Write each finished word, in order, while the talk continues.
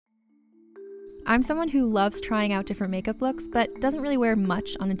I'm someone who loves trying out different makeup looks, but doesn't really wear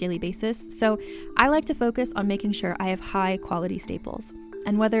much on a daily basis, so I like to focus on making sure I have high quality staples.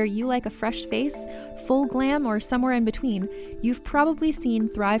 And whether you like a fresh face, full glam, or somewhere in between, you've probably seen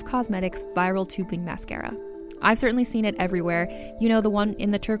Thrive Causemetics Viral Tubing Mascara. I've certainly seen it everywhere. You know, the one in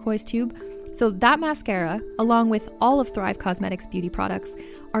the turquoise tube? So that mascara, along with all of Thrive Causemetics beauty products,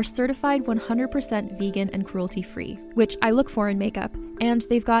 are certified 100% vegan and cruelty-free, which I look for in makeup, and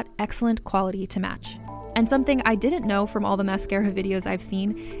they've got excellent quality to match. And something I didn't know from all the mascara videos I've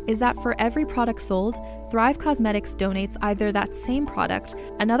seen is that for every product sold, Thrive Causemetics donates either that same product,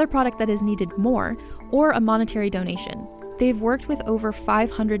 another product that is needed more, or a monetary donation. They've worked with over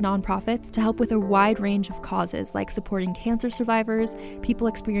 500 nonprofits to help with a wide range of causes like supporting cancer survivors, people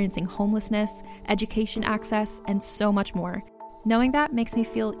experiencing homelessness, education access, and so much more. Knowing that makes me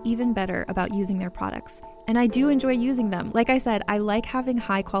feel even better about using their products. And I do enjoy using them. Like I said, I like having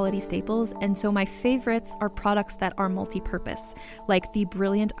high quality staples, and so my favorites are products that are multi-purpose, like the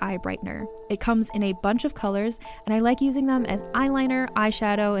Brilliant Eye Brightener. It comes in a bunch of colors, and I like using them as eyeliner,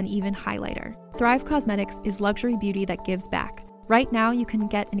 eyeshadow, and even highlighter. Thrive Causemetics is luxury beauty that gives back. Right now, you can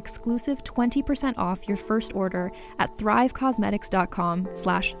get an exclusive 20% off your first order at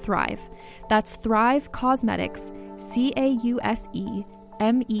thrivecausemetics.com/thrive. That's Thrive Causemetics,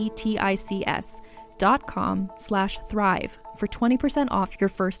 CAUSEMETICS.com/thrive for 20% off your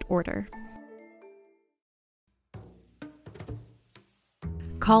first order.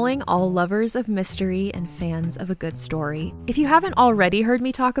 Calling all lovers of mystery and fans of a good story. If you haven't already heard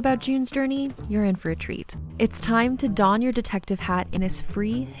me talk about June's Journey, you're in for a treat. It's time to don your detective hat in this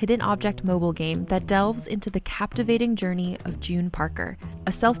free hidden object mobile game that delves into the captivating journey of June Parker,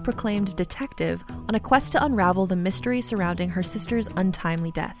 a self-proclaimed detective on a quest to unravel the mystery surrounding her sister's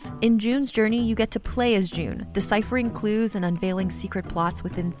untimely death. In June's Journey, you get to play as June, deciphering clues and unveiling secret plots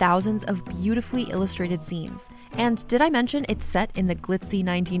within thousands of beautifully illustrated scenes. And did I mention it's set in the glitzy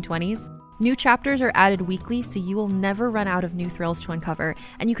 1920s? New chapters are added weekly, so you will never run out of new thrills to uncover,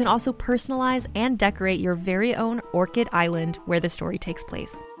 and you can also personalize and decorate your very own Orchid Island where the story takes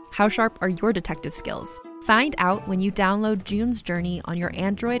place. How sharp are your detective skills? Find out when you download June's Journey on your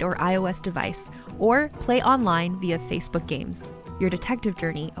Android or iOS device, or play online via Facebook Games. Your detective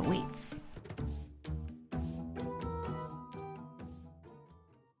journey awaits.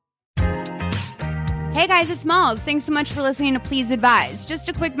 Hey guys, it's Malls. Thanks so much for listening to Please Advise. Just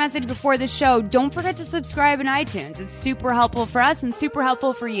a quick message before the show. Don't forget to subscribe in iTunes. It's super helpful for us and super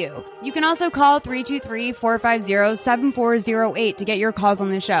helpful for you. You can also call 323-450-7408 to get your calls on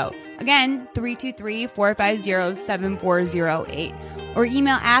the show. Again, 323-450-7408. Or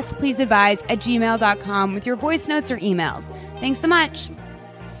email askpleaseadvise@gmail.com with your voice notes or emails. Thanks so much.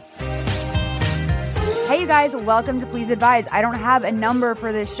 Hey you guys, welcome to Please Advise. I don't have a number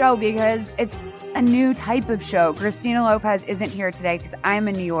for this show because it's a new type of show. Christina Lopez isn't here today because I'm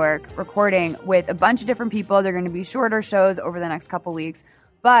in New York recording with a bunch of different people. They're going to be shorter shows over the next couple weeks,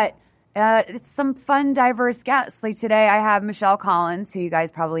 but it's some fun, diverse guests. Like today, I have Michelle Collins, who you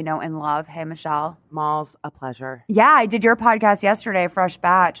guys probably know and love. Hey, Michelle. Malls, a pleasure. Yeah, I did your podcast yesterday, Fresh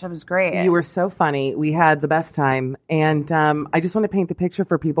Batch. That was great. You were so funny. We had the best time. And I just want to paint the picture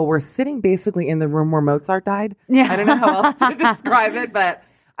for people. We're sitting basically in the room where Mozart died. Yeah. I don't know how else to describe it, but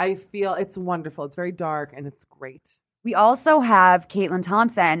I feel it's wonderful. It's very dark and it's great. We also have Caitlin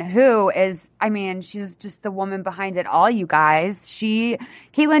Thompson, who is, she's just the woman behind it all, you guys.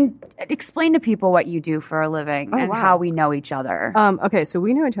 Caitlin, explain to people what you do for a living how we know each other. Okay, so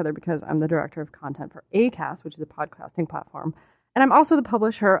we know each other because I'm the director of content for Acast, which is a podcasting platform. And I'm also the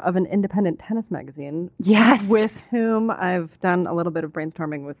publisher of an independent tennis magazine. Yes. With whom I've done a little bit of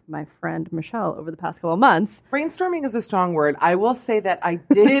brainstorming with my friend Michelle over the past couple of months. Brainstorming is a strong word. I will say that I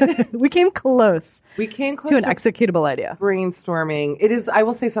did. We came close. To an executable idea. Brainstorming. It is, I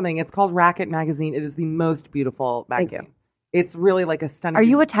will say something. It's called Racket Magazine. It is the most beautiful magazine. Thank you. It's really like a stunning. Are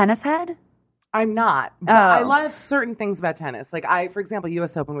you a tennis head? I'm not. But I love certain things about tennis. Like for example,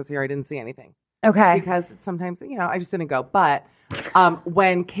 US Open was here. I didn't see anything. Okay. Because sometimes, I just didn't go. But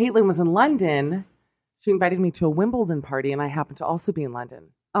when Caitlin was in London, she invited me to a Wimbledon party, and I happened to also be in London.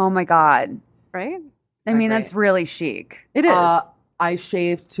 Oh, my God. Right? That's really chic. It is. I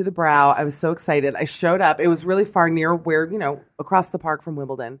shaved to the brow. I was so excited. I showed up. It was really far near where, across the park from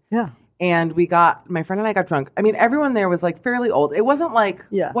Wimbledon. Yeah. And my friend and I got drunk. Everyone there was like fairly old. It wasn't like,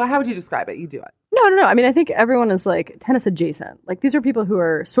 well, how would you describe it? You do it. No. I think everyone is like tennis adjacent. Like these are people who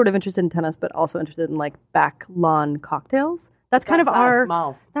are sort of interested in tennis, but also interested in like back lawn cocktails. That's kind of us, our.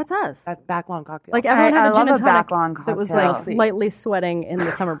 Smalls. That's us. That backlong cocktail. Like everyone had I a gin love and a tonic backlong that was cocktail. like lightly sweating in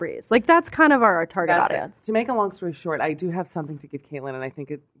the summer breeze. Like that's kind of our target That's it. audience. To make a long story short, I do have something to give Caitlin, and I think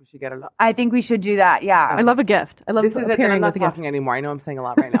we should get her. I think we should do that. Yeah. I love a gift. I love This is it. And appearing I'm not with a gift. talking anymore. I know I'm saying a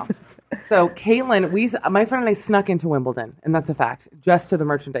lot right now. So Caitlin, my friend and I snuck into Wimbledon, and that's a fact, just to the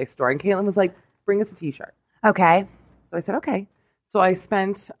merchandise store. And Caitlin was like, "Bring us a T-shirt." Okay. So I said, "Okay." So I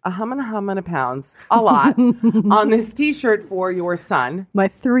spent a hum and a pounds, a lot, on this T-shirt for your son, My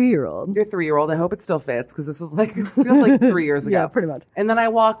 3-year-old. your 3-year-old. I hope it still fits because this was like feels like 3 years ago. Yeah, pretty much. And then I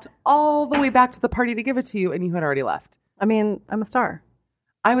walked all the way back to the party to give it to you, and you had already left. I mean, I'm a star.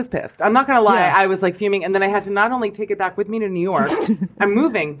 I was pissed. I'm not going to lie. Yeah. I was like fuming. And then I had to not only take it back with me to New York, I'm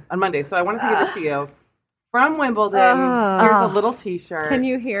moving on Monday. So I wanted to give it to you from Wimbledon. Here's a little T-shirt. Can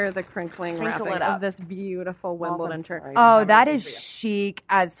you hear the crinkling Crinkle wrapping it up. of this beautiful Wimbledon I'm shirt? sorry. Oh, that is chic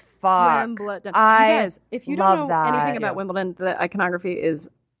as fuck. Wimbledon. I You guys, if you don't love know that. anything about Wimbledon, the iconography is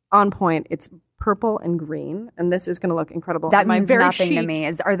on point. It's purple and green, and this is going to look incredible. That My means very nothing to chic-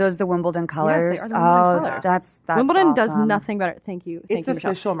 me. Are those the Wimbledon colors? Yes, they are the Wimbledon colors. That's Wimbledon does awesome. nothing better. Thank you. Thank It's you,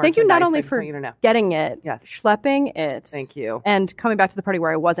 Michelle. official Thank you not merchandise, only I just for want you to know. getting it, Yes. schlepping it, Thank you. and coming back to the party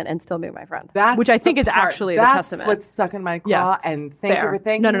where I wasn't and still being my friend, That's which I think the is part. actually the That's testament. what's stuck in my craw. Yeah. And thank you Fair. for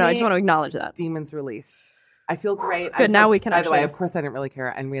thanking No, me. I just want to acknowledge that. Demons release. I feel great. Good, now we can By the way, actually- of course, I didn't really care,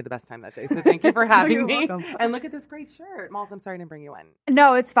 and we had the best time that day. So thank you for having You're me. welcome. And look at this great shirt, Malls. I'm sorry I didn't bring you in.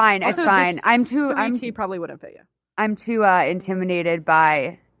 No, it's fine. It's Also, fine. this I'm too 3T probably wouldn't fit you. I'm too intimidated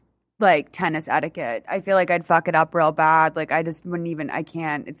by like tennis etiquette. I feel like I'd fuck it up real bad. Like I just wouldn't even. I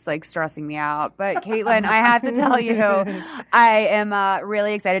can't. It's like stressing me out. But Caitlin, I have to tell you, I am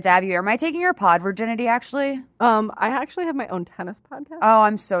really excited to have you here. Am I taking your pod virginity? Actually, I actually have my own tennis podcast. oh,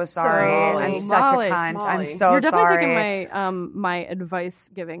 I'm so sorry. Molly. I'm such Molly. a cunt. I'm Molly. so You're definitely sorry. taking my advice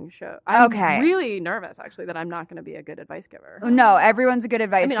giving show. I'm Okay. really nervous actually that I'm not going to be a good advice giver. No, everyone's a good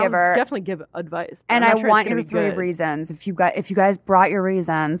advice I mean, giver. I'll definitely give advice, but and I'm I not sure want it's your gonna be 3 good. reasons. If you guys brought your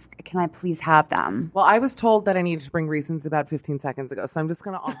reasons, can I please have them? Well, I was told that I needed to bring reasons about 15 seconds ago, so I'm just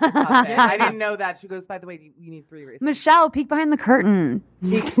going to off the cuff it. I didn't know that. She goes, by the way, you need 3 reasons. Michelle, peek behind the curtain.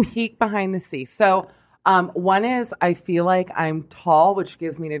 Peek behind the sea. So one is I feel like I'm tall, which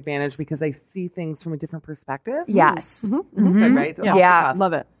gives me an advantage because I see things from a different perspective. Yes. That's good, right? Yeah, Off the Yeah. cuff.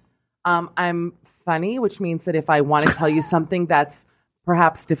 love it. I'm funny, which means that if I want to tell you something that's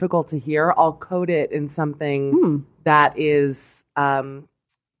perhaps difficult to hear, I'll code it in something that is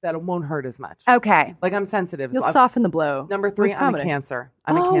that won't hurt as much. Okay. Like I'm sensitive. You'll So soften the blow. Number 3, with I'm a comedy. Cancer.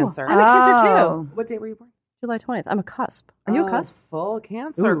 I'm a Cancer. I'm a Cancer Oh. too. What date were you born? July 20th. I'm a cusp. Are you a cusp? Full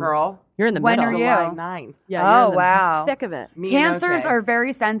Cancer, Ooh. girl. You're in the When middle. are July you? 9th. Yeah. Oh, you're in the wow. thick of it. Me and Cancers OJ. are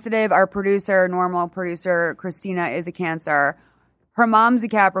very sensitive. Our producer, normal producer, Christina, is a Cancer. Her mom's a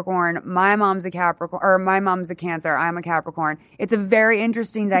Capricorn. My mom's a Capricorn. Or my mom's a Cancer. I'm a Capricorn. It's a very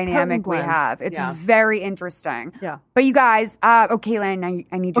interesting dynamic we blend. have. It's Yeah. very interesting. Yeah. But you guys, Caitlin,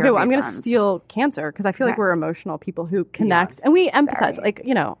 I need your Okay, well, I'm going to reasons. steal Cancer because I feel like Okay. we're emotional people who connect and we empathize. Very.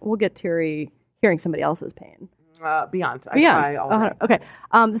 Like, we'll get teary hearing somebody else's pain. Beyond. I Beyond. cry all day. Okay.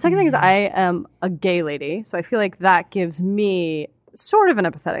 The second thing is I am a gay lady, so I feel like that gives me sort of an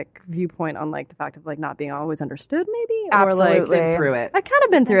empathetic viewpoint on like the fact of like not being always understood, maybe, or like Absolutely. Been through it. I kind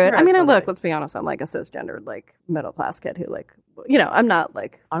of been through it. through I it, mean, totally. look, let's be honest. I'm like a cisgendered, like middle class kid who like, I'm not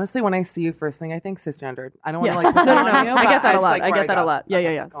like. Honestly, when I see you, first thing I think cisgendered. I don't want Yeah. to like put No, that no, on no. you, I but get that a it's, lot. like, I where get that a go. lot. Yeah,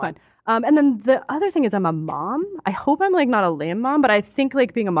 Okay, yeah. go It's on. fine. And then the other thing is I'm a mom. I hope I'm like not a lame mom, but I think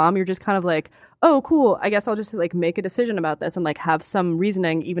like being a mom, you're just kind of like, oh, cool. I guess I'll just like make a decision about this and like have some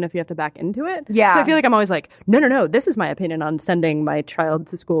reasoning, even if you have to back into it. Yeah. So I feel like I'm always like, no. This is my opinion on sending my child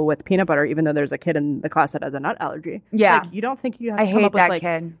to school with peanut butter, even though there's a kid in the class that has a nut allergy. Yeah. Like, you don't think you have I to come hate up with that like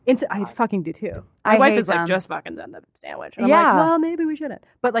kid. I fucking do too. I My wife hate is like, them. just fucking send the sandwich. And I'm Yeah. like, well, maybe we shouldn't.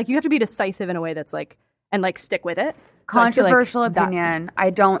 But like, you have to be decisive in a way that's like, and like stick with it. So I feel like Controversial that- opinion. I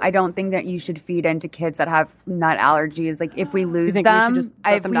don't think that you should feed into kids that have nut allergies. Like if we lose think we should them, just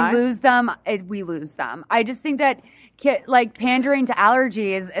let them die? we lose them. I just think that like pandering to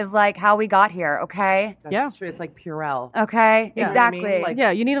allergies is like how we got here. Okay. That's Yeah. true. It's like Purell. Okay. Yeah. Exactly. You know what I mean? Like-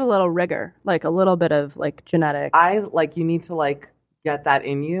 Yeah, you need a little rigor, like a little bit of like genetic. You need to like get that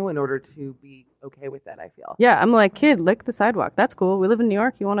in you in order to be okay with it, I feel. Yeah, I'm like, kid, lick the sidewalk. That's cool. We live in New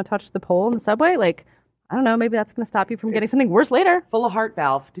York. You want to touch the pole in the subway? Like, I don't know. Maybe that's going to stop you from getting something worse later. Full of heart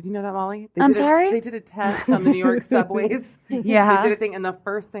valve. Did you know that, Molly? I'm sorry? They did a test on the New York subways. Yeah. They did a thing, and the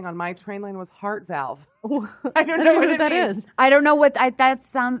first thing on my train line was heart valve. I don't know what that means. is. I don't know what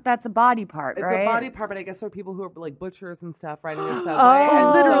that's a body part, It's right? a body part, but I guess there are people who are like butchers and stuff riding a subway. Oh,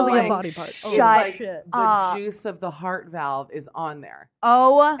 and so, literally like, a body part. it's Oh, like shit. the juice of the heart valve is on there.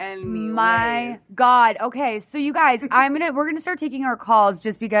 Oh Anyways. my God. Okay, so you guys, we're gonna start taking our calls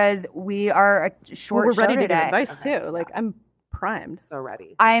just because we are a short We're ready show to give today. advice too. Like I'm primed. So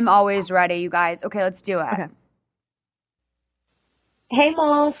ready. I'm always ready, you guys. Okay, let's do it. Okay. Hey,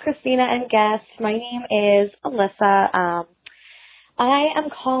 Malls, Christina, and guests. My name is Alyssa. I am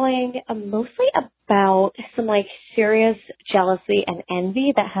calling mostly about some like serious jealousy and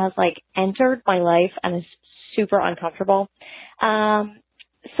envy that has like entered my life and is super uncomfortable.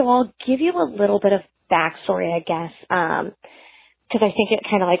 So I'll give you a little bit of backstory, I guess, because I think it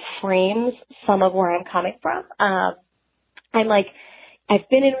kind of like frames some of where I'm coming from. I've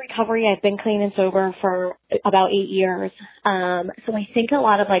been in recovery. I've been clean and sober for about 8 years. So I think a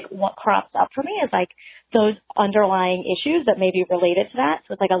lot of like what crops up for me is like those underlying issues that may be related to that.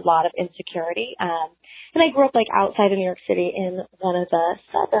 So it's like a lot of insecurity. And I grew up like outside of New York City in one of the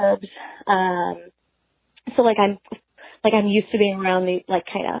suburbs. So I'm used to being around the like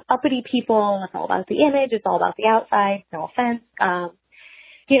kind of uppity people. It's all about the image. It's all about the outside. No offense.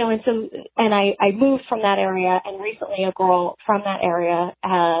 And I moved from that area, and recently a girl from that area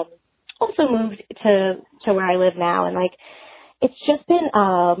also moved to where I live now, and like it's just been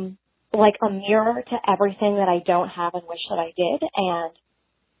like a mirror to everything that I don't have and wish that I did.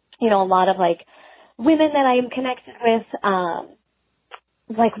 And a lot of like women that I am connected with,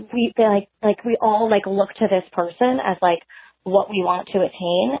 we all like look to this person as like what we want to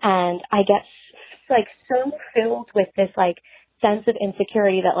attain, and I get like so filled with this like sense of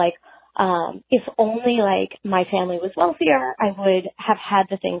insecurity that like if only like my family was wealthier, I would have had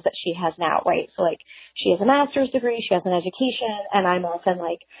the things that she has now, right? So like she has a master's degree, she has an education, and I'm often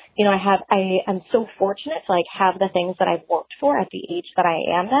like, I am so fortunate to like have the things that I've worked for at the age that I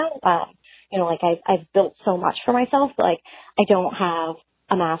am now. I've built so much for myself, but like I don't have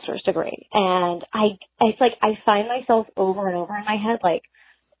a master's degree, and it's like I find myself over and over in my head like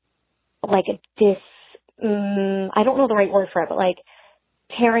this. I don't know the right word for it, but like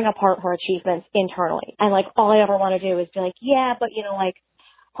tearing apart her achievements internally. And like all I ever want to do is be like, yeah, but like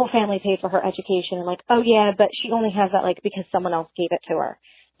her family paid for her education, and like, oh yeah, but she only has that like because someone else gave it to her.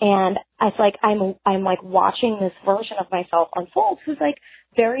 And it's like I'm like watching this version of myself unfold who's like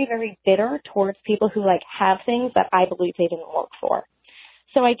very, very bitter towards people who like have things that I believe they didn't work for.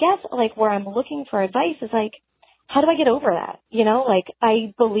 So I guess like where I'm looking for advice is like, how do I get over that? Like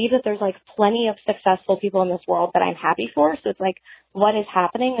I believe that there's like plenty of successful people in this world that I'm happy for. So it's like, what is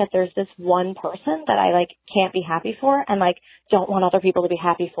happening that there's this one person that I like can't be happy for and like don't want other people to be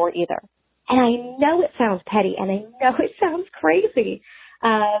happy for either. And I know it sounds petty and I know it sounds crazy.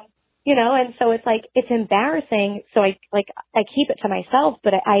 And so it's like, it's embarrassing. So I keep it to myself,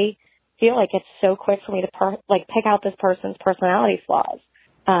 but I feel like it's so quick for me to pick out this person's personality flaws.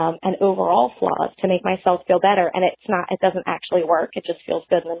 And overall flaws to make myself feel better. And it doesn't actually work. It just feels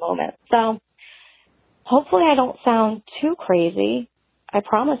good in the moment. So hopefully I don't sound too crazy. I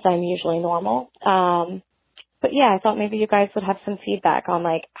promise I'm usually normal. But yeah, I thought maybe you guys would have some feedback on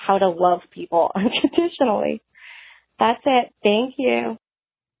like how to love people unconditionally. That's it. Thank you.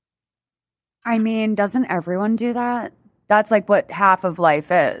 I mean, doesn't everyone do that? That's like what half of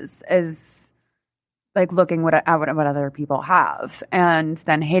life is like looking at what other people have and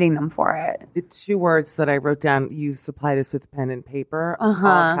then hating them for it. The 2 words that I wrote down, you supplied us with pen and paper. All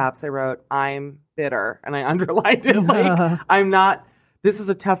caps, I wrote, I'm bitter. And I underlined it. Like, I'm not, this is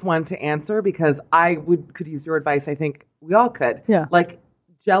a tough one to answer because I could use your advice. I think we all could. Yeah. Like,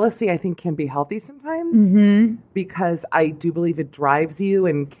 jealousy, I think, can be healthy sometimes because I do believe it drives you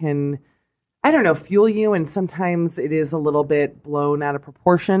and can, I don't know, fuel you. And sometimes it is a little bit blown out of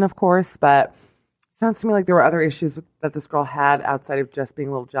proportion, of course, but sounds to me like there were other issues that this girl had outside of just being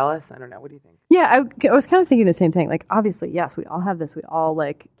a little jealous. I don't know. What do you think? Yeah, I was kind of thinking the same thing. Like, obviously, yes, we all have this. We all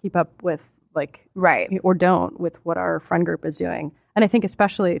like keep up with like right or don't with what our friend group is doing. And I think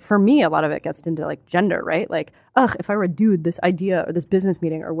especially for me, a lot of it gets into like gender, right? Like, if I were a dude, this idea or this business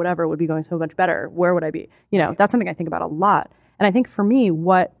meeting or whatever would be going so much better. Where would I be? That's something I think about a lot. And I think for me,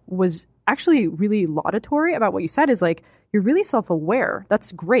 what was actually really laudatory about what you said is like, you're really self-aware.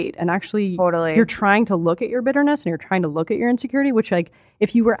 That's great. And actually, totally, you're trying to look at your bitterness and you're trying to look at your insecurity, which like,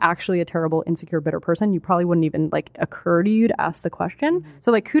 if you were actually a terrible, insecure, bitter person, you probably wouldn't even like occur to you to ask the question. So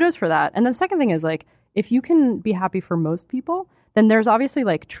like, kudos for that. And then the second thing is like, if you can be happy for most people, then there's obviously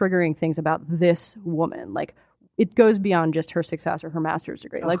like triggering things about this woman. Like, it goes beyond just her success or her master's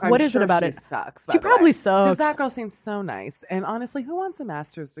degree. Like, I'm what is sure it about she it? Sucks. She probably sucks. Because that girl seems so nice. And honestly, who wants a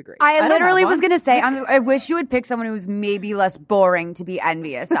master's degree? I don't literally have was one. going to say, I wish you would pick someone who's maybe less boring to be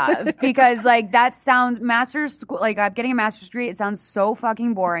envious of. Because, like, that sounds, master's school, like, I'm getting a master's degree, it sounds so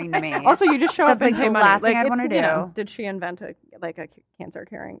fucking boring to me. Also, you just show That's up and like pay the money. last thing Like, I'd it's, wanna you do. know, did she invent a cancer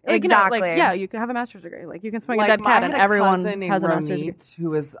curing? Exactly. Yeah, you can have a master's degree. Like, you can swing Like, a dead cat, I and had a everyone cousin named has a master's degree. Ronit,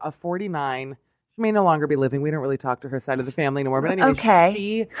 who is a 49. She may no longer be living. We don't really talk to her side of the family anymore. But anyway, Okay.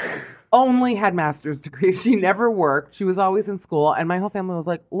 she only had master's degrees. She never worked. She was always in school. And my whole family was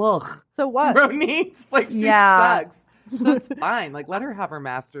like, ugh, So what? Ronit, like, she Yeah. sucks. So it's fine. Like, let her have her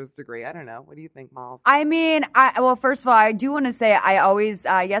master's degree. I don't know. What do you think, Molly? I mean, well, first of all, I do want to say I always,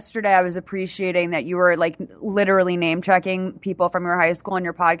 yesterday I was appreciating that you were like literally name checking people from your high school in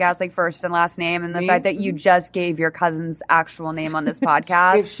your podcast, like first and last name, and the Me? fact that you just gave your cousin's actual name on this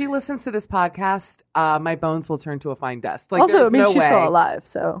podcast. If she listens to this podcast, my bones will turn to a fine dust. Like, Also, there's it means no she's way. still alive.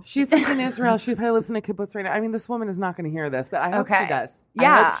 So She lives in Israel. She probably lives in a kibbutz right now. I mean, this woman is not going to hear this, but I hope Okay. she does.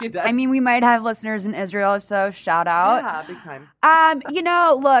 Yeah. I hope she does. I mean, we might have listeners in Israel, so shout out. yeah, big time. You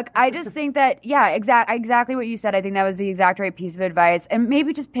know, look, I just think that, yeah, exactly what you said. I think that was the exact right piece of advice. And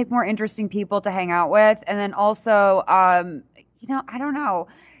maybe just pick more interesting people to hang out with. And then also, you know, I don't know.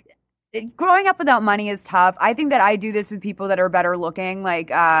 Growing up without money is tough. I think that I do this with people that are better looking. Like,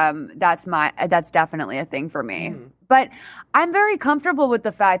 that's definitely a thing for me. But I'm very comfortable with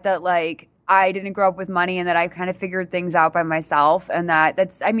the fact that, like, I didn't grow up with money and that I kind of figured things out by myself. And I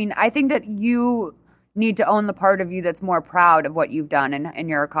think that you need to own the part of you that's more proud of what you've done and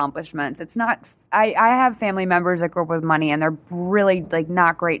your accomplishments. It's not, I have family members that grew up with money and they're really like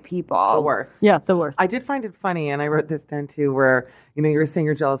not great people. The worst. yeah, the worst. I did find it funny, and I wrote this down too, where, you know, you were saying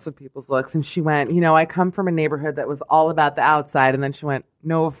you're jealous of people's looks, and she went, you know, I come from a neighborhood that was all about the outside, and then she went,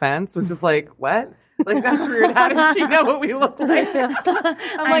 no offense, which is like, what? Like, that's weird. How does she know what we look like?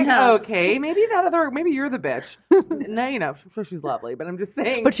 I'm like, okay, maybe you're the bitch. No, you know, I'm sure she's lovely, but I'm just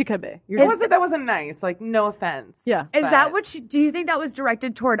saying. But she could be. that wasn't nice. Like, no offense. Yeah. Is But that what do you think that was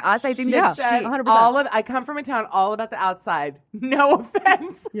directed toward us? I think she that said, 100%. I come from a town all about the outside. No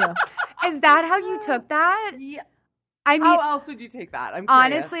offense. Yeah. is that how you took that? Yeah. I mean, How else would you take that? I'm curious.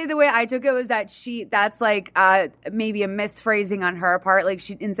 honestly, the way I took it was that that's like maybe a misphrasing on her part. Like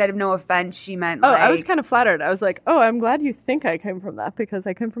she, instead of no offense, she meant Oh, like, I was kind of flattered. I was like, oh, I'm glad you think I came from that because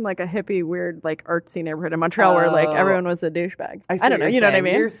I came from like a hippie, weird, like artsy neighborhood in Montreal where like Oh. everyone was a douchebag. I see I don't what know. you're You know what I saying.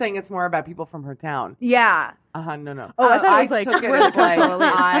 mean? You're saying it's more about people from her town. yeah. No. Oh, I thought it was like took it we're as the cultural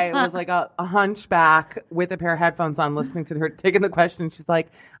like elites. I was like a hunchback with a pair of headphones on, listening to her taking the question. She's like,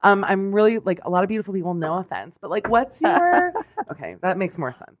 I'm really like a lot of beautiful people. No offense, but like, what's your? Okay, that makes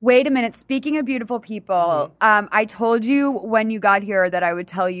more sense. Wait a minute. Speaking of beautiful people, I told you when you got here that I would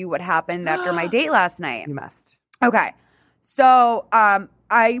tell you what happened after my date last night. You must. Okay. So,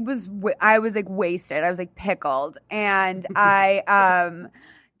 I was like wasted. I was like pickled. And I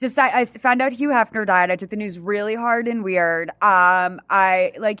found out Hugh Hefner died. I took the news really hard and weird.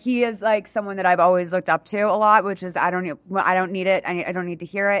 He is like someone that I've always looked up to a lot, which is, I don't need it. I don't need to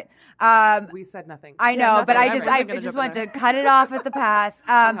hear it. We said nothing. I know, Yeah, but nothing. I Never. just want to cut it off at the pass.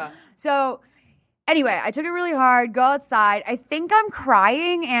 So anyway, I took it really hard, go outside. I think I'm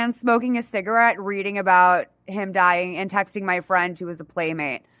crying and smoking a cigarette, reading about him dying and texting my friend who was a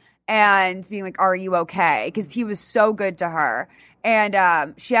playmate and being like, are you okay? Because he was so good to her.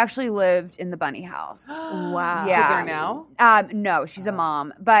 And she actually lived in the bunny house. Wow. Yeah. Is it there now? No, she's a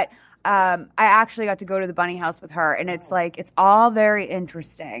mom. But I actually got to go to the bunny house with her, and it's like it's all very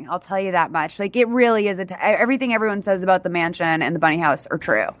interesting. I'll tell you that much. Like it really is. Everything everyone says about the mansion and the bunny house are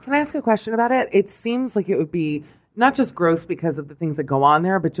true. Can I ask a question about it? It seems like it would be not just gross because of the things that go on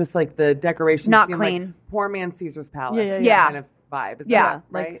there, but just like the decorations Not seem clean. Like poor man Caesar's Palace. Yeah. Kind of vibe. Is Yeah. that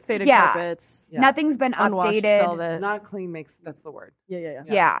Like right? faded Yeah. carpets. Yeah. Nothing's been Unwashed updated. velvet. Not clean makes that's the word. Yeah.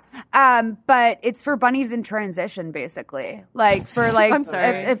 Yeah. But it's for bunnies in transition, basically. Like for like, I'm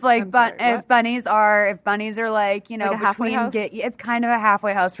sorry. if like I'm sorry, if what? bunnies are like, you know, Like a halfway between house? it's kind of a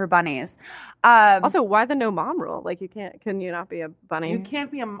halfway house for bunnies. Also, why the no mom rule? Like, can you not be a bunny? You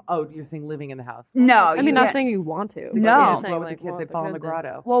can't be you're saying living in the house. No, I mean, you not can't. saying you want to. but No. you're Just just saying, what with like, the kids, well, they'd fall in the kids-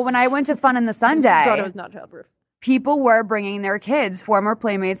 grotto. Well, when I went to Fun in the Grotto Sunday, is not childproof. people were bringing their kids. Former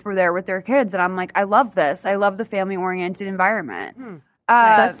playmates were there with their kids, and I'm like, I love this. I love the family-oriented environment.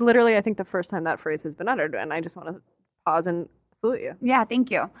 That's literally, I think, the first time that phrase has been uttered, and I just want to pause and salute you. Yeah, thank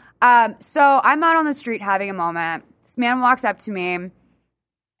you. So I'm out on the street having a moment. This man walks up to me,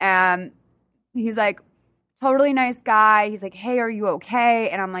 and he's like, totally nice guy. He's like, hey, are you okay?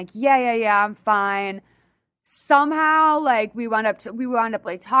 And I'm like, yeah, I'm fine. somehow like we wound up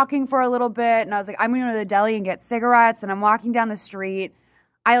like talking for a little bit, and I was like, I'm gonna go to the deli and get cigarettes, and I'm walking down the street.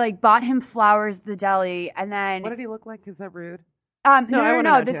 I like bought him flowers at the deli, and then What did he look like? Is that rude?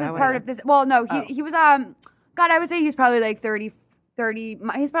 No. This is part of this. Well, no, he was God, I would say he's probably like 30.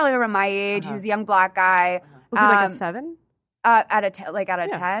 He's probably around my age. He was a young black guy. Was he like a 7? Out of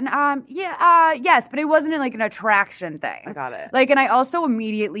 10. Yes, but it wasn't like an attraction thing. I got it. Like, and I also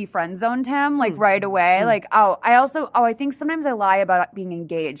immediately friend zoned him like right away. Like, I think sometimes I lie about being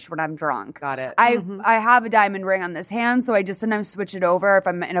engaged when I'm drunk. Got it. I have a diamond ring on this hand, so I just sometimes switch it over if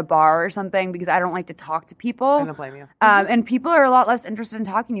I'm in a bar or something because I don't like to talk to people. I don't blame you. And people are a lot less interested in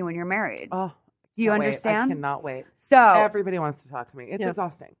talking to you when you're married. Oh, do you can't wait. understand? I cannot wait. So Everybody wants to talk to me. It's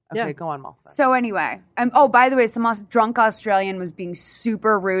exhausting. Okay, go on, Malsa. So anyway, by the way, some drunk Australian was being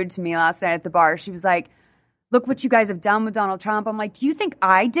super rude to me last night at the bar. She was like, "Look what you guys have done with Donald Trump." I'm like, "Do you think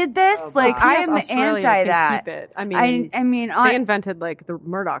I did this? I am Australia anti can that." Keep it. I mean, they invented like the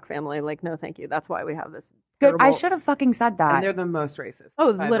Murdoch family. Like, no, thank you. That's why we have this. good. I should have fucking said that. And they're the most racist.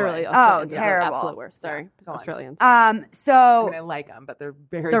 Oh, by the literally. way. Australians are the terrible. absolute worst. Sorry, Go on. Australians. So I mean, I like them, but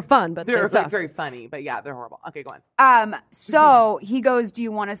they're fun, but they're they suck. like very funny. But yeah, they're horrible. Okay, go on. So he goes, "Do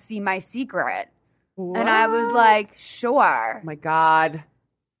you want to see my secret?" And I was like, "Sure." Oh my God.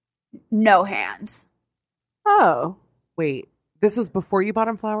 No hand. Oh, Wait, this was before you bought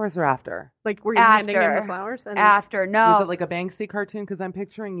him flowers or after? like were you handing him After. the flowers? And After, no. Was it like a Banksy cartoon? Because I'm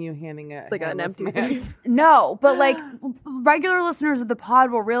picturing you handing it. it's like an empty sleeve. No, but like regular listeners of the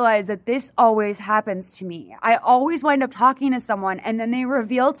pod will realize that this always happens to me. I always wind up talking to someone and then they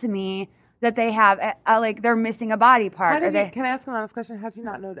reveal to me that they have like they're missing a body part. Can I ask an honest question? How did you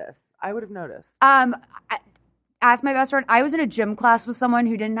not notice? I would have noticed. Ask my best friend. I was in a gym class with someone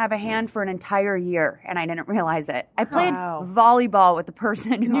who didn't have a hand for an entire year, and I didn't realize it. I played volleyball with the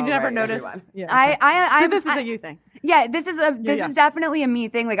person who You never right, noticed. everyone. Yeah. This is a you thing. Yeah, this is definitely a me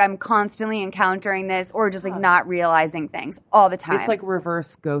thing. Like I'm constantly encountering this, or just like not realizing things all the time. It's like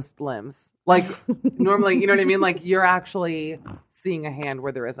reverse ghost limbs. Like normally, you know what I mean? Like you're actually seeing a hand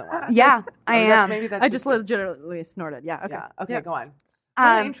where there isn't one. yeah, I am. Maybe that's I just legitimately snorted. Yeah. Okay. Yeah. Okay, Yeah. go on.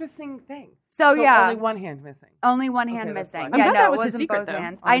 What an interesting thing. So yeah, only one hand missing. only one hand Okay, that's missing. fine. I'm Yeah, glad no, that was it his wasn't secret, both though.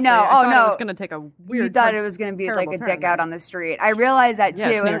 hands. Honestly. I know. I thought no, it was going to take a weird. you thought it was going to be like a terrible dick turn, out yeah. on the street. I realized that too, Yeah,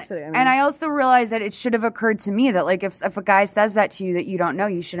 it's New York City, I mean. and I also realized that it should have occurred to me that like if a guy says that to you that you don't know,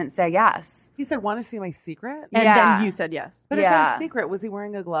 you shouldn't say yes. He said, "Want to see my secret?" And Yeah. then you said yes. But Yeah. it's a secret. Was he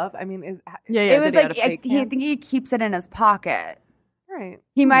wearing a glove? I mean, Yeah. It was did he like have a fake I hand? think he keeps it in his pocket. right.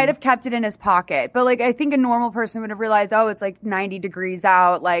 He might have kept it in his pocket, but like I think a normal person would have realized, oh, it's like 90 degrees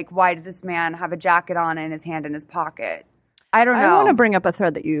out. Like, why does this man have a jacket on and his hand in his pocket? I don't know. I want to bring up a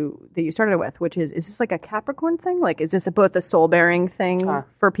thread that you started with, which is this like a Capricorn thing? Like, is this both a soul bearing thing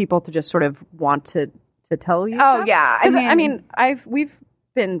for people to just sort of want to tell you? Oh stuff? yeah, 'Cause, we've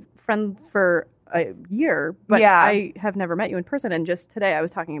been friends for a year, but Yeah. I have never met you in person. And just today, I was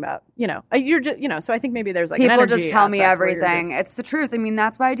talking about you're just so I think maybe there's like people an energy just tell me aspect where you're everything. just- It's the truth. I mean,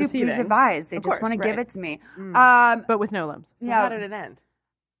 that's why I do Please deceiving. Advise. They Of just course, want to give right. it to me. but with no limbs. So Yeah. how did it end?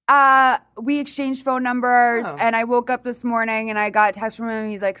 We exchanged phone numbers, Oh. and I woke up this morning and I got a text from him.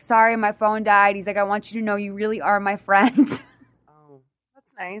 He's like, "Sorry, my phone died." He's like, "I want you to know you really are my friend." Oh,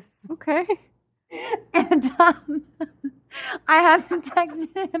 that's nice. Okay. And I haven't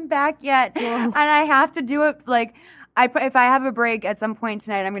texted him back yet, and I have to do it. Like, if I have a break at some point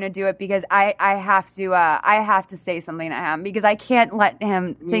tonight, I'm going to do it because I have to say something to him because I can't let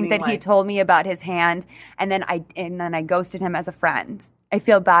him think that he told me about his hand, and then I ghosted him as a friend. I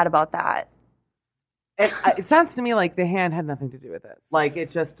feel bad about that. It sounds to me like the hand had nothing to do with it. Like it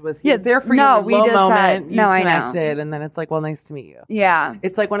just was. He Yeah, was there for no, you. we Low just moment, said- you no, I know. connected, and then it's like, well, nice to meet you. Yeah.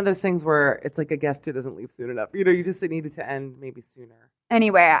 It's like one of those things where it's like a guest who doesn't leave soon enough. You know, you just needed to end maybe sooner.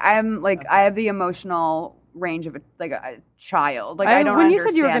 Anyway, I'm like I have the emotional range of a child. Like I don't. When you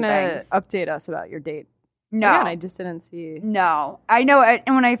said you were going understand to things. update us about your date, No. again, I just didn't see. No, I know.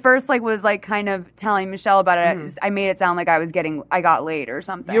 And when I first was kind of telling Michelle about it, I made it sound like I got late or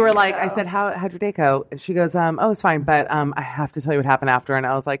something. You were like, so. I said, how'd your date go? And she goes, oh, it's fine, but I have to tell you what happened after. And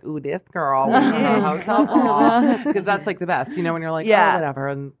I was like, ooh, this girl was in her hotel because that's like the best, you know, when you're like, Yeah. oh, whatever,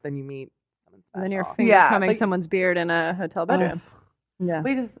 and then you meet someone special. And then you're finger Yeah. combing Like- someone's beard in a hotel bedroom. Yeah.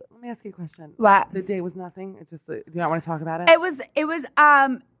 Wait, let me ask you a question. What? The date was nothing. It just, do you not want to talk about it?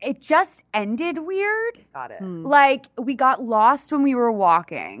 It just ended weird. Got it. Like we got lost when we were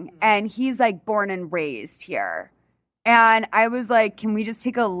walking, and he's like born and raised here. And I was like, "Can we just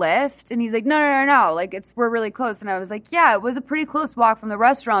take a lift?" And he's like, "No. Like we're really close." And I was like, "Yeah, it was a pretty close walk from the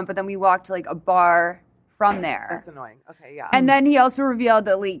restaurant, but then we walked to like a bar from there. That's annoying. Okay, yeah. And then he also revealed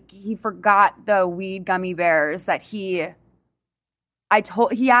that like he forgot the weed gummy bears that he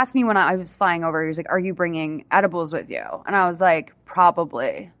asked me when I was flying over, he was like, "Are you bringing edibles with you?" And I was like,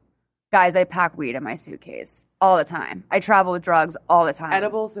 "Probably." Guys, I pack weed in my suitcase all the time. I travel with drugs all the time.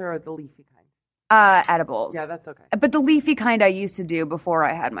 Edibles or the leafy kind? Edibles. Yeah, that's okay. But the leafy kind I used to do before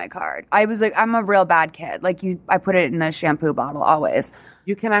I had my card. I was like, I'm a real bad kid. Like I put it in a shampoo bottle always.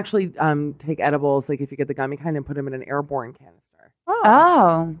 You can actually take edibles, like if you get the gummy kind, and put them in an airborne canister.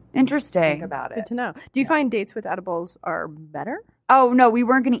 Oh, interesting. Think about it. Good to know. Do you find dates with edibles are better? Oh, no, we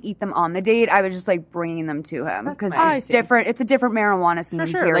weren't going to eat them on the date. I was just like bringing them to him because it's different. It's a different marijuana scene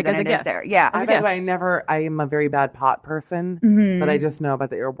here like than as a it is gift. there. Yeah. By the way, I am a very bad pot person, but I just know about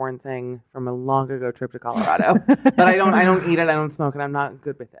the airborne thing from a long ago trip to Colorado. But I don't eat it. I don't smoke it. I'm not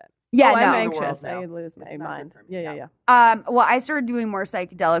good with it. Yeah, I'm no. anxious. No. I lose my mind. Yeah. Well, I started doing more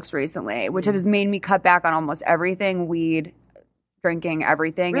psychedelics recently, which has made me cut back on almost everything, weed, drinking,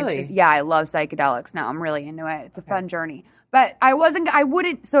 everything. Really? It's just, I love psychedelics now. I'm really into it. It's a fun journey. But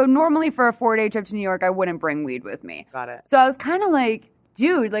so normally for a 4-day trip to New York, I wouldn't bring weed with me. Got it. So I was kind of like,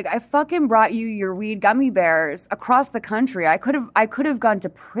 dude, like I fucking brought you your weed gummy bears across the country. I could have gone to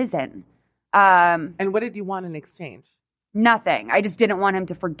prison. And what did you want in exchange? Nothing. I just didn't want him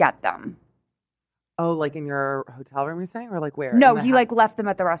to forget them. Oh, like in your hotel room, you're saying? Or like where? No, he like left them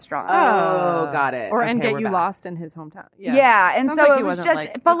at the restaurant. Oh, got it. And Okay, get we're you back. lost in his hometown. Yeah, and Sounds so like it he was wasn't,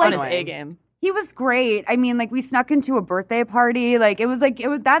 just, but like on his A game. he was great. I mean, like we snuck into a birthday party. Like it was.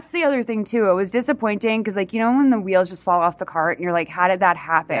 That's the other thing too. It was disappointing because like, you know, when the wheels just fall off the cart and you're like, how did that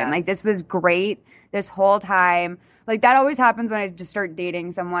happen? Yes. Like this was great this whole time. Like that always happens when I just start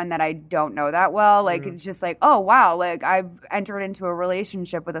dating someone that I don't know that well. Like it's just like, oh wow, like I've entered into a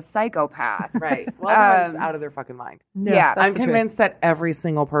relationship with a psychopath. Right. Well, everyone's out of their fucking mind. Yeah, I'm convinced that every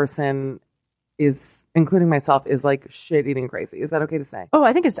single person is, including myself, is like shit eating crazy. Is that okay to say? Oh,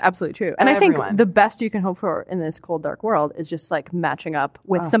 I think it's absolutely true. And I Everyone. think the best you can hope for in this cold, dark world is just like matching up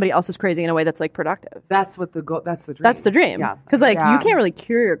with somebody else's crazy in a way that's like productive. That's what the goal. That's the dream. That's the dream. Yeah. Because like Yeah. you can't really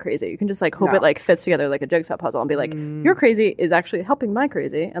cure your crazy. You can just like hope No. it like fits together like a jigsaw puzzle and be like, your crazy is actually helping my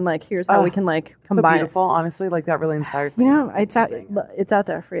crazy, and like here's how we can like So combine. beautiful. Honestly, like that really inspires me. You know, it's out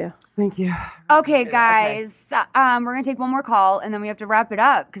there for you. Thank you. Okay, guys. We're gonna take one more call and then we have to wrap it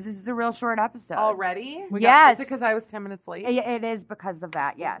up because this is a real short episode. Already? Yes. Is it because I was 10 minutes late? It is because of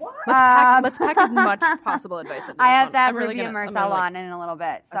that. Yes. Let's pack as much possible advice into this I have one. to have I'm really Ruby and gonna- I'm Marcel gonna, like, on in a little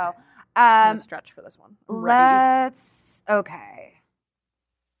bit. So, I'm gonna stretch for this one. I'm ready. okay.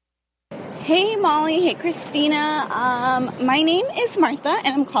 Hey Molly, hey Christina. My name is Martha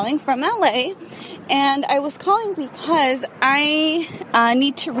and I'm calling from LA. And I was calling because I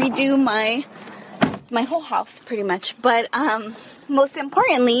need to redo my whole house pretty much. But most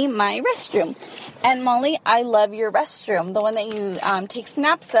importantly, my restroom. And Molly, I love your restroom. The one that you take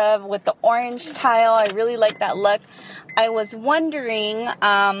snaps of with the orange tile. I really like that look. I was wondering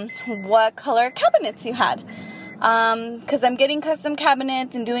what color cabinets you had. Because I'm getting custom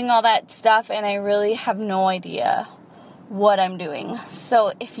cabinets and doing all that stuff, and I really have no idea what I'm doing.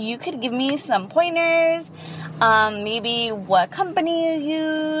 So if you could give me some pointers, maybe what company you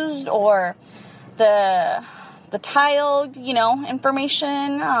used, or the tile,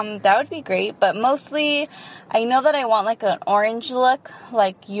 information, that would be great. But mostly, I know that I want like an orange look,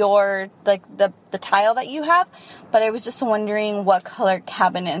 like the tile that you have. But I was just wondering what color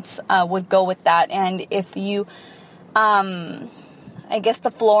cabinets would go with that, and if you, I guess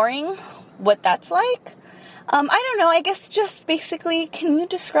the flooring, what that's like. I don't know. I guess just basically, can you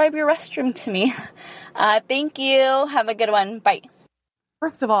describe your restroom to me? Thank you. Have a good one. Bye.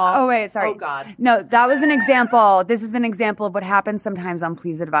 First of all. Oh, wait, sorry. Oh, God. No, that was an example. This is an example of what happens sometimes on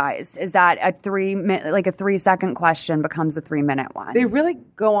Please Advise, is that a 3-second question becomes a 3-minute one. They really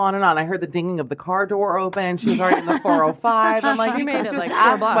go on and on. I heard the dinging of the car door open. She was already in the 405. I'm like, You you made could it just like 4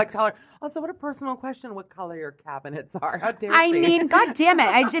 ask what blocks. color. Also, what a personal question. What color your cabinets are? How dare I she? mean, God damn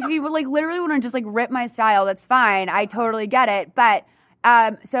it. If you like literally want to just like rip my style, that's fine. I totally get it. But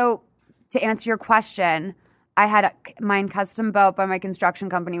so to answer your question, I had mine custom built by my construction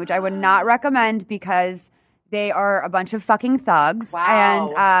company, which I would not recommend because they are a bunch of fucking thugs. Wow.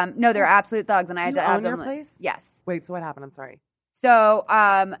 And no, they're absolute thugs. And I had You to have own them. your place? Yes. Wait, so what happened? I'm sorry. So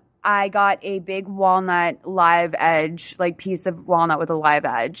I got a big walnut live edge, like piece of walnut with a live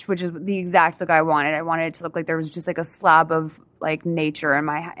edge, which is the exact look I wanted. I wanted it to look like there was just like a slab of like nature in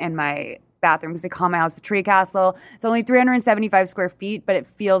my bathroom, because they call my house the tree castle. It's only 375 square feet, but it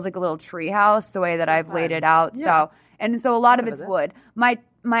feels like a little tree house the way that I've laid it out. Yeah. So a lot of it's wood. My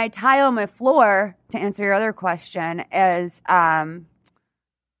tile on my floor, to answer your other question, is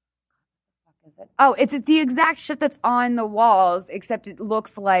it? Oh, it's the exact shit that's on the walls, except it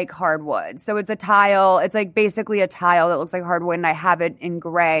looks like hardwood. So it's a tile. It's like basically a tile that looks like hardwood, and I have it in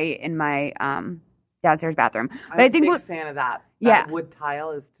gray in my downstairs bathroom. But I'm I think a big fan of that. Yeah. That wood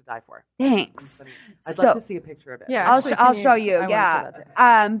tile is to die for. Thanks. I'd love to see a picture of it. Yeah, I'll show you. Yeah.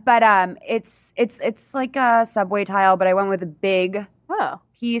 But it's like a subway tile, but I went with a big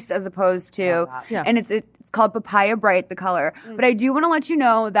piece as opposed to, and it's called Papaya Bright, the color. But I do want to let you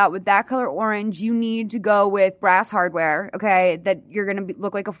know that with that color orange, you need to go with brass hardware. Okay, that you're gonna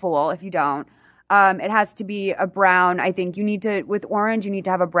look like a fool if you don't. It has to be a brown. I think you need to, with orange, you need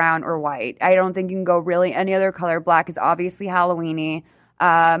to have a brown or white. I don't think you can go really any other color. Black is obviously Halloween-y.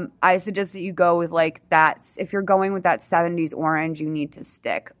 I suggest that you go with like that. If you're going with that 70s orange, you need to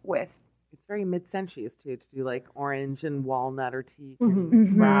stick with. It's very mid-centuries too, to do like orange and walnut or teak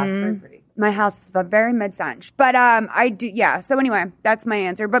and brass. Very pretty. My house is very mid-century. But I do, yeah. So anyway, that's my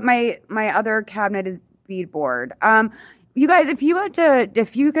answer. But my other cabinet is beadboard. You guys, if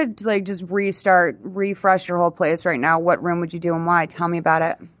you could like just refresh your whole place right now, what room would you do and why? Tell me about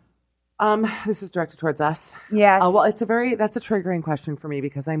it. This is directed towards us. Yes. Well, that's a triggering question for me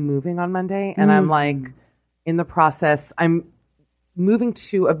because I'm moving on Monday and I'm like in the process. I'm moving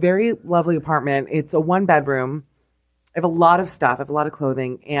to a very lovely apartment. It's a 1-bedroom. I have a lot of stuff. I have a lot of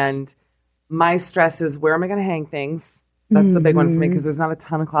clothing, and my stress is where am I going to hang things? That's the big one for me because there's not a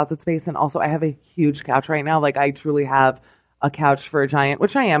ton of closet space. And also I have a huge couch right now. Like I truly have a couch for a giant,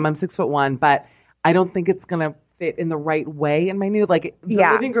 which I am. I'm 6'1", but I don't think it's going to fit in the right way in my new, like the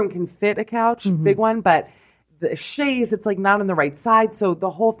living room can fit a couch, big one, but the chaise, it's like not on the right side. So the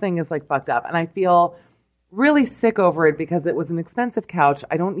whole thing is like fucked up. And I feel really sick over it because it was an expensive couch.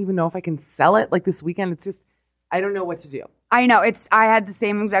 I don't even know if I can sell it like this weekend. It's just, I don't know what to do. I know. I had the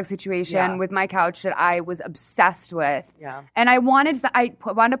same exact situation with my couch that I was obsessed with. Yeah. And I wound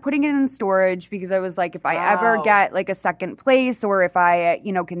up putting it in storage because I was like, if I ever get like a second place or if I,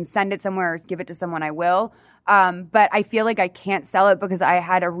 can send it somewhere or give it to someone, I will. But I feel like I can't sell it because I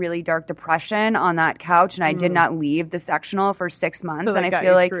had a really dark depression on that couch and I did not leave the sectional for 6 months. So and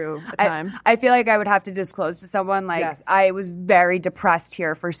I feel like I would have to disclose to someone I was very depressed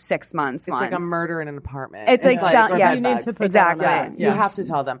here for 6 months. It's like a murder in an apartment. It's like you need to put exactly. that You have to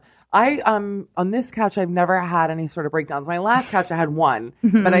tell them. I on this couch I've never had any sort of breakdowns. My last couch I had one,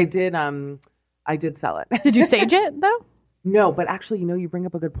 but I did sell it. Did you sage it though? No, but actually, you bring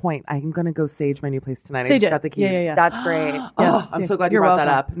up a good point. I'm going to go sage my new place tonight. Sage I just got the keys. Yeah. That's great. I'm so glad you brought that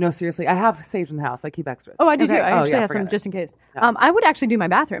up. No, seriously. I have sage in the house. I keep extras. Oh, I do too. I actually have some forget just in case. Yeah. I would actually do my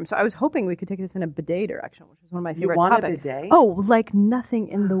bathroom. So I was hoping we could take this in a bidet direction, which is one of my favorite want topics. a bidet? Oh, like nothing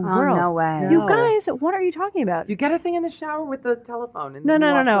in the world. No way. You guys, what are you talking about? You get a thing in the shower with the telephone. And No. then you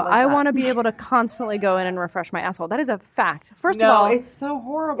wash it like I that. want to be able to constantly go in and refresh my asshole. That is a fact. First of No, all, it's so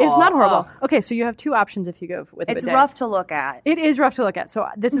horrible. it's not horrible. Oh. Okay, so you have two options if you go with a It's bidet. rough to look at. It is rough to look at. So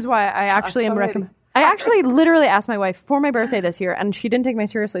this is why I actually am sorry. recommending. I actually literally asked my wife for my birthday this year, and she didn't take me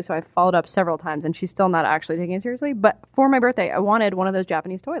seriously, so I followed up several times, and she's still not actually taking it seriously. But for my birthday, I wanted one of those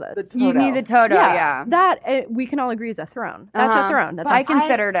Japanese toilets. You need the Toto, yeah. That we can all agree is a throne. That's a throne. That's I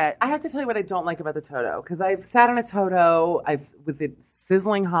considered it. I have to tell you what I don't like about the Toto because I've sat on a Toto. With it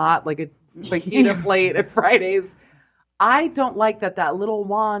sizzling hot like a fajita plate at Fridays. I don't like that little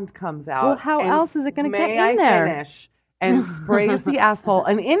wand comes out. Well, how and else is it going to get in May I there? finish? And sprays the asshole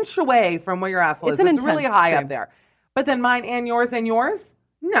an inch away from where your asshole It's is. an It's really intense high stream. up there. But then mine and yours.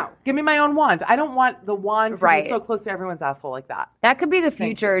 No, give me my own wand. I don't want the wand to be so close to everyone's asshole like that. That could be the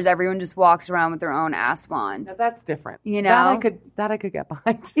future is everyone just walks around with their own ass wand. Now, that's different. You know? that I could get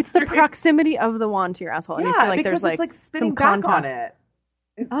behind. It's the proximity of the wand to your asshole. And you feel like because there's it's like some spitting back contact on it.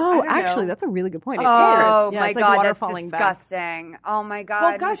 I Oh, don't actually, know. that's a really good point. Oh Yeah, my it's like God, water that's falling back. disgusting. Oh my God,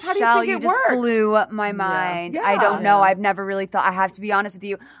 Well, guys, how do you Michelle, think you it just works? blew my mind. Yeah. I don't know. Yeah. I've never really thought. I have to be honest with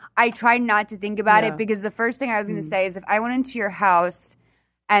you. I tried not to think about Yeah. it because the first thing I was going to say is if I went into your house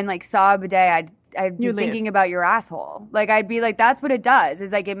and like saw a bidet, I'd be You'd leave. thinking about your asshole. Like I'd be like, that's what it does.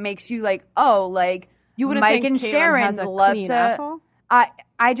 Is like it makes you like, oh, like You wouldn't Mike think and Caitlin Sharon has a love clean to. asshole?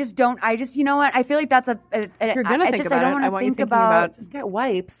 I just don't. I just, you know what? I feel like that's If you're gonna think about I don't it, I want want to you think thinking about. Just get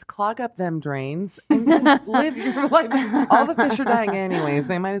wipes, clog up them drains, and just live your life. All the fish are dying anyways.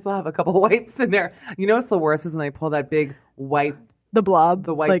 They might as well have a couple wipes in there. You know what's the worst is when they pull that big wipe. The blob.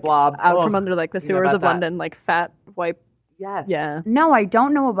 The white like, blob. Out Ugh. from under like the You know sewers about of that. London, like fat wipe. Yes. Yeah. No, I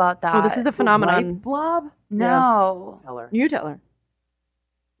don't know about that. Oh, this is a White phenomenon. blob. no. Tell her. You tell her.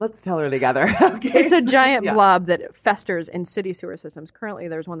 Let's tell her together. Okay. It's a giant blob that festers in city sewer systems. Currently,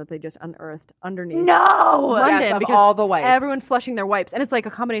 there's one that they just unearthed underneath London Yes, of because all the wipes. everyone's flushing their wipes, and it's like a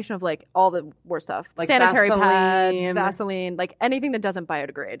combination of like all the worst stuff, Like sanitary pads, Vaseline. Vaseline, like anything that doesn't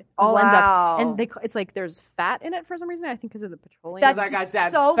biodegrade, all ends up. And it's like there's fat in it for some reason. I think because of the petroleum. That's I got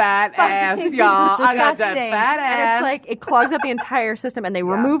that so fat ass, fucking y'all. I got that disgusting. fat and ass. it's like it clogs up the entire system, and they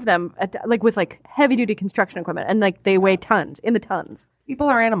remove them like with like heavy duty construction equipment, and like they weigh tons in the tons. People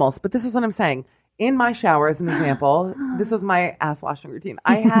are animals, but this is what I'm saying. In my shower, as an example, this is my ass washing routine.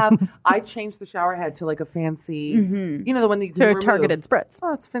 I changed the shower head to like a fancy, you know, the one that you can To a remove. targeted spritz.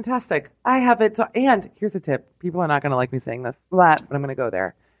 Oh, it's fantastic. I have it. And here's a tip. People are not going to like me saying this, What? but I'm going to go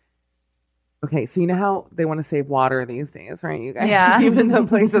there. Okay, so you know how they want to save water these days, right, you guys? Yeah. Even though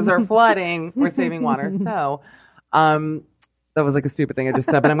places are flooding, we're saving water. So, that was like a stupid thing I just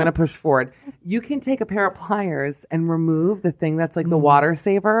said, but I'm going to push forward. You can take a pair of pliers and remove the thing that's like the water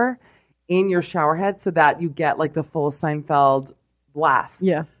saver in your shower head so that you get like the full Seinfeld blast.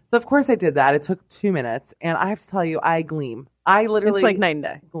 Yeah. So of course I did that. It took 2 minutes, and I have to tell you, I gleam. I literally It's like night and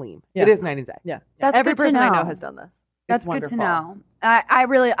day. gleam. Yeah. It is night and day. Yeah. That's Every good to person I know know. has done this. That's It's good to wonderful. know.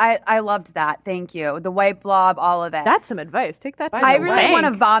 I loved that. Thank you. The white blob, all of it. That's some advice. Take that. To By I the really way- want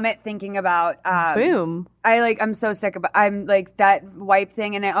to vomit thinking about. Boom. I'm so sick of. I'm like that wipe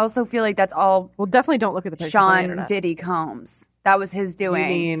thing, and I also feel like that's all Well, definitely don't look at the pictures on the Sean internet. Diddy Combs. That was his doing.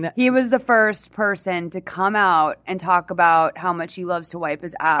 mean- he was the first person to come out and talk about how much he loves to wipe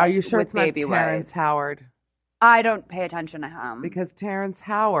his ass. Are you sure with it's not baby Terrence wipes. Howard? I don't pay attention to him. Because Terrence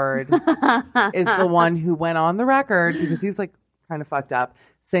Howard is the one who went on the record, because he's like kind of fucked up,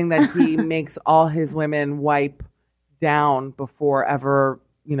 saying that he makes all his women wipe down before ever,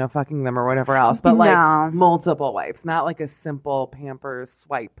 you know, fucking them or whatever else. But like No. multiple wipes, not like a simple Pampers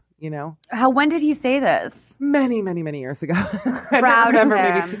swipe, you know? When did he say this? Many, many, many years ago. I Proud don't remember, of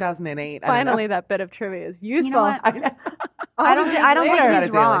maybe him. 2008. Finally, that bit of trivia is useful. what? I know. I don't think later.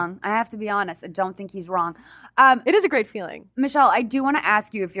 he's wrong. I have to be honest. I don't think he's wrong. It is a great feeling. Michelle, I do want to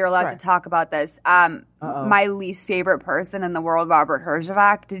ask you if you're allowed Sure. to talk about this. My least favorite person in the world, Robert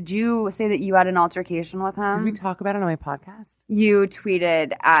Herjavec. Did you say that you had an altercation with him? Did we talk about it on my podcast? You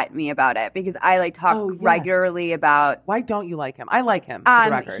tweeted at me about it because I like talk Oh, yes. regularly about. Why don't you like him? I like him, for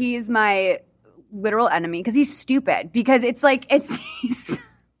the record. He's my literal enemy because he's stupid. Because it's like he's.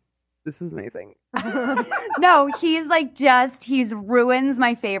 This is amazing. No, he's like he's ruins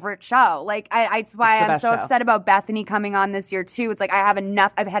my favorite show. Like it's why It's the I'm best so show. upset about Bethany coming on this year too. It's like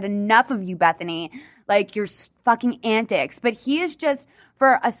I've had enough of you, Bethany. Like your fucking antics. But he is just,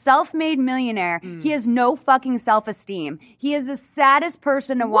 for a self-made millionaire, he has no fucking self-esteem. He is the saddest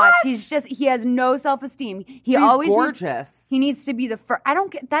person to watch. He has no self-esteem. He's always gorgeous. He needs to be the first. I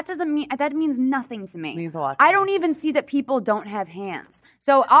don't get, that means nothing to me. Means a lot to I me. don't even see that people don't have hands.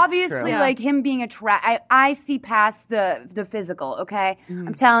 So obviously, True. like him being I see past the physical, okay?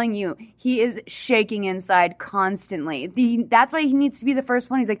 I'm telling you, he is shaking inside constantly. That's why he needs to be the first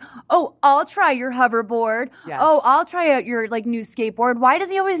one. He's like, oh, I'll try your hoverboard. Yes. Oh, I'll try out your like new skateboard. Why does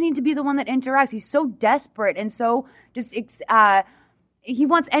he always need to be the one that interacts? He's so desperate and so just he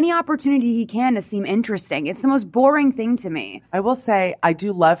wants any opportunity he can to seem interesting. It's the most boring thing to me. I will say I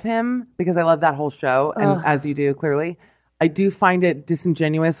do love him because I love that whole show, and as you do, clearly. I do find it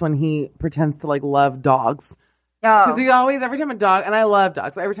disingenuous when he pretends to like love dogs. Because Oh, he always, every time a dog, and I love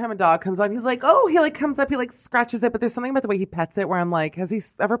dogs, but every time a dog comes on, he's like, oh, he like comes up, he like scratches it, but there's something about the way he pets it where I'm like, has he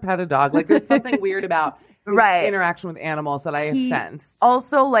ever pet a dog? Like there's something weird about his Right. interaction with animals that I have he sensed.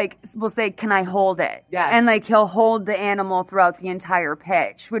 also like will say, "Can I hold it?" Yes. and like he'll hold the animal throughout the entire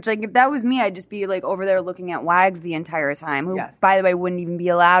pitch. Which like if that was me, I'd just be like over there looking at Wags the entire time. Who, Yes. by the way, wouldn't even be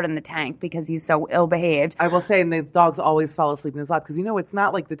allowed in the tank because he's so ill behaved. I will say, and the dogs always fall asleep in his lap because you know it's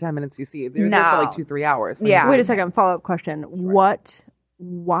not like the 10 minutes you see. They're there for No. like 2-3 hours. Yeah. Wait a second. Follow-up question.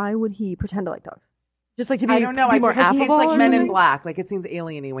 Why would he pretend to like dogs? Just like to be, I don't know. be I more just, affable? he's like or Men in something? Black. Like it seems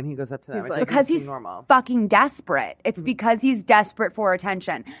alien-y when he goes up to them. He's It like- doesn't Because seem he's normal. fucking desperate. It's because he's desperate for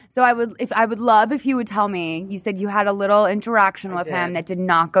attention. So I would love if you would tell me. You said you had a little interaction with him did. that did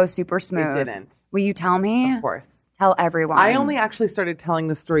not go super smooth. It didn't. Will you tell me? Of course. Tell everyone. I only actually started telling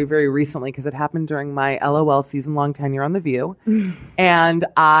the story very recently because it happened during my LOL season-long tenure on The View. And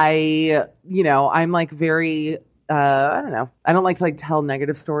I'm like very, I don't know. I don't like to like tell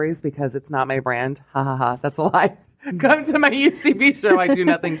negative stories because it's not my brand. Ha ha ha. That's a lie. Come to my UCB show. I do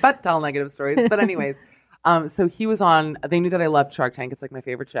nothing but tell negative stories. But anyways, so he was on, they knew that I loved Shark Tank. It's like my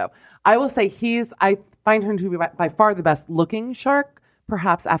favorite show. I will say I find him to be by far the best looking shark,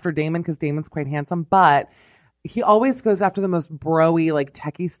 perhaps after Damon, because Damon's quite handsome. But he always goes after the most bro-y, like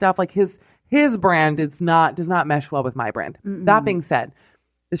techie stuff. Like his brand does not mesh well with my brand. That being said,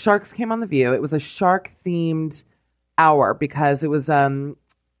 the sharks came on The View. It was a shark-themed hour because it was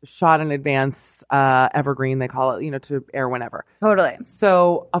shot in advance, evergreen, they call it, to air whenever. Totally.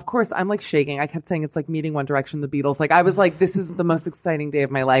 So, of course, I'm like shaking. I kept saying it's like meeting One Direction, the Beatles. Like, I was like, this is the most exciting day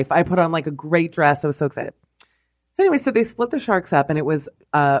of my life. I put on like a great dress. I was so excited. So anyway, so they split the sharks up, and it was,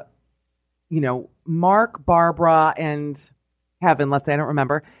 Mark, Barbara, and Kevin, let's say, I don't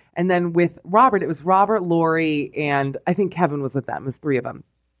remember. And then with Robert, it was Robert, Lori, and I think Kevin was with them. It was 3 of them.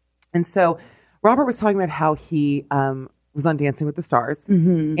 And so Robert was talking about how he was on Dancing with the Stars.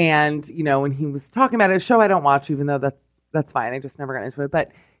 Mm-hmm. And, when he was talking about it, a show I don't watch, even though that's fine. I just never got into it.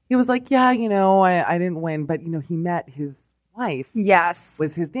 But he was like, yeah, I didn't win. But, he met his wife. Yes.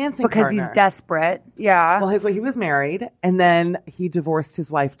 Was his dancing because partner. He's desperate. Yeah. Well, he was married. And then he divorced his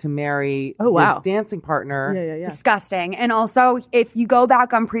wife to marry his dancing partner. Yeah. Disgusting. And also, if you go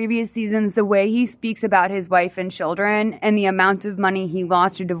back on previous seasons, the way he speaks about his wife and children and the amount of money he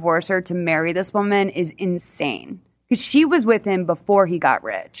lost to divorce her to marry this woman is insane. Because she was with him before he got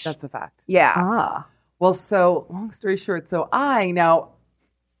rich. That's a fact. Yeah. Well, so long story short, I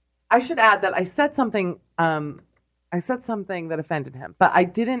should add that I said something that offended him, but I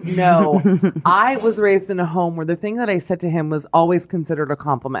didn't know. I was raised in a home where the thing that I said to him was always considered a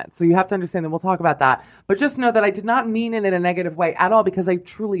compliment. So you have to understand that. We'll talk about that. But just know that I did not mean it in a negative way at all because I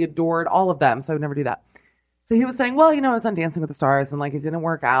truly adored all of them. So I would never do that. So he was saying, well, I was on Dancing with the Stars and like it didn't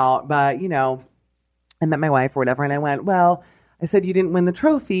work out, but I met my wife or whatever. And I went, well, I said, you didn't win the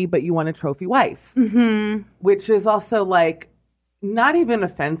trophy, but you won a trophy wife, which is also like not even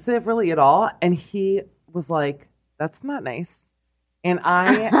offensive really at all. And he was like, that's not nice. And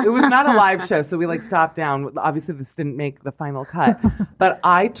it was not a live show. So we like stopped down. Obviously this didn't make the final cut, but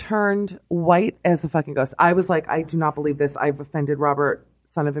I turned white as a fucking ghost. I was like, I do not believe this. I've offended Robert,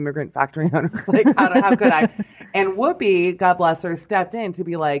 son of immigrant factory owners. Like, how could I? And Whoopi, God bless her, stepped in to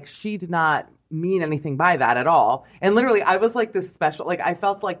be like, she did not mean anything by that at all. And literally I was like this special, like I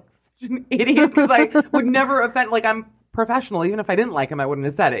felt like such an idiot because I would never offend, like I'm professional. Even if I didn't like him, I wouldn't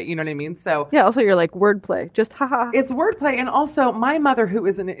have said it. You know what I mean? So yeah, also you're like wordplay, just haha. It's wordplay. And also my mother, who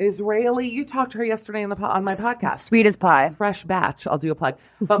is an Israeli, you talked to her yesterday on my podcast. Sweet as pie. Fresh batch. I'll do a plug.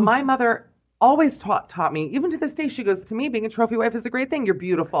 But my mother always taught me, even to this day, she goes, to me, being a trophy wife is a great thing. You're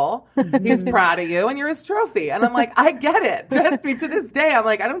beautiful. He's proud of you and you're his trophy. And I'm like, I get it. Trust me, to this day, I'm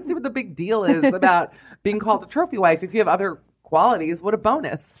like, I don't see what the big deal is about being called a trophy wife. If you have other qualities, what a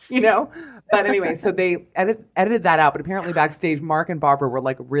bonus, But anyway, so they edited that out. But apparently backstage, Mark and Barbara were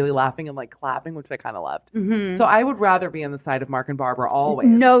like really laughing and like clapping, which I kind of loved. Mm-hmm. So I would rather be on the side of Mark and Barbara always.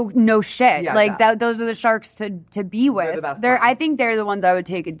 No shit. Yeah, like that. Those are the sharks to be with. They're the best I think they're the ones I would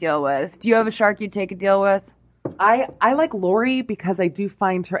take a deal with. Do you have a shark you'd take a deal with? I like Lori because I do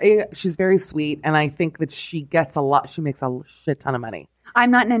find her, she's very sweet, and I think that she makes a shit ton of money.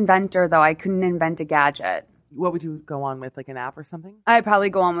 I'm not an inventor, though. I couldn't invent a gadget. What would you go on with, like an app or something? I'd probably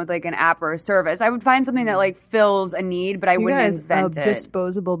go on with like an app or a service. I would find something that like fills a need, but I wouldn't invent it.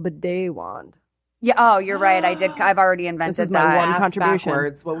 Disposable bidet wand. Yeah. Oh, you're right. I've already invented this is my that. one contribution.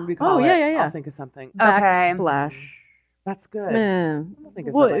 Backwards. What would we call it? Yeah. I'll think of something. Okay. Backsplash. That's good. I think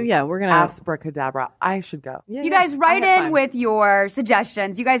of well, something. yeah, we're gonna Abracadabra. I should go. Yeah, you guys write in with your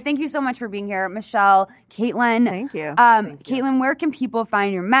suggestions. You guys, thank you so much for being here, Michelle, Caitlin. Thank you. Caitlin, where can people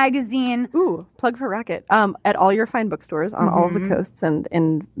find your magazine? Ooh, plug for Racket. At all your fine bookstores on all of the coasts and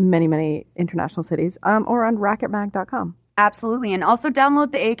in many, many international cities, or on racketmag.com. Absolutely. And also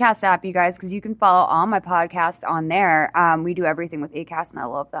download the Acast app, you guys, because you can follow all my podcasts on there. We do everything with Acast, and I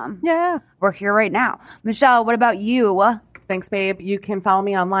love them. Yeah. We're here right now. Michelle, what about you? Thanks, babe. You can follow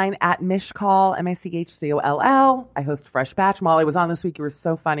me online at Mishcall, MICHCOLL. I host Fresh Batch. Molly was on this week. You were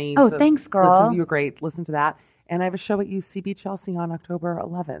so funny. Oh, thanks, girl. You were great. Listen to that. And I have a show at UCB Chelsea on October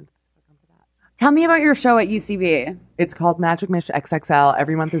 11th. Tell me about your show at UCB. It's called Magic Mish XXL.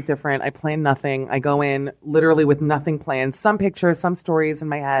 Every month is different. I plan nothing. I go in literally with nothing planned. Some pictures, some stories in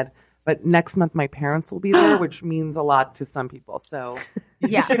my head. But next month, my parents will be there, which means a lot to some people. So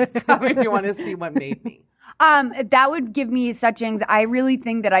yes, if you want to see what made me. That would give me such anxiety. I really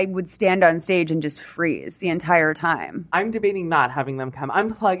think that I would stand on stage and just freeze the entire time. I'm debating not having them come.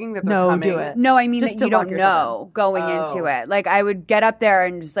 I'm plugging that they're No, coming. do it. No, I mean Just that you to lock don't yourself know going into it. Like I would get up there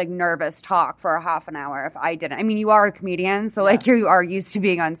and just like nervous talk for a half an hour if I didn't. I mean, you are a comedian, so like you are used to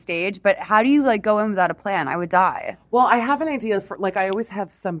being on stage, but how do you like go in without a plan? I would die. Well, I have an idea for like I always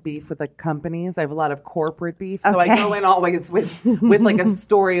have some beef with the companies. I have a lot of corporate beef. So I go in always with like a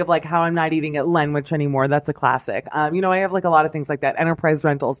story of like how I'm not eating at Lenwich anymore. That's a classic. I have like a lot of things like that. Enterprise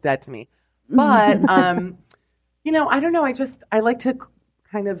Rental's dead to me. But, I don't know. I like to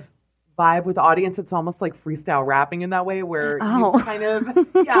kind of vibe with the audience. It's almost like freestyle rapping in that way where Oh. you kind of,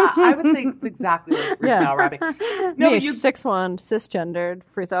 I would say it's exactly like freestyle rapping. No, Me, but you, 6'1", cisgendered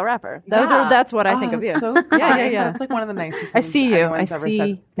freestyle rapper. Yeah. That's what I think of you. it's so Yeah, kind. yeah. That's like one of the nicest I things see you. anyone's I ever see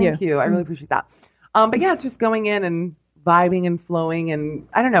said. Thank you. you. I really appreciate that. But yeah, it's just going in and vibing and flowing and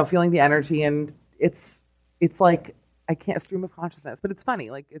I don't know, feeling the energy, and it's like I can't stream of consciousness, but it's funny.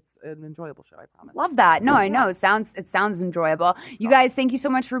 Like it's an enjoyable show, I promise. Love that. No, I know. It sounds enjoyable. You guys, thank you so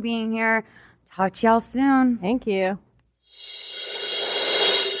much for being here. Talk to y'all soon. Thank you.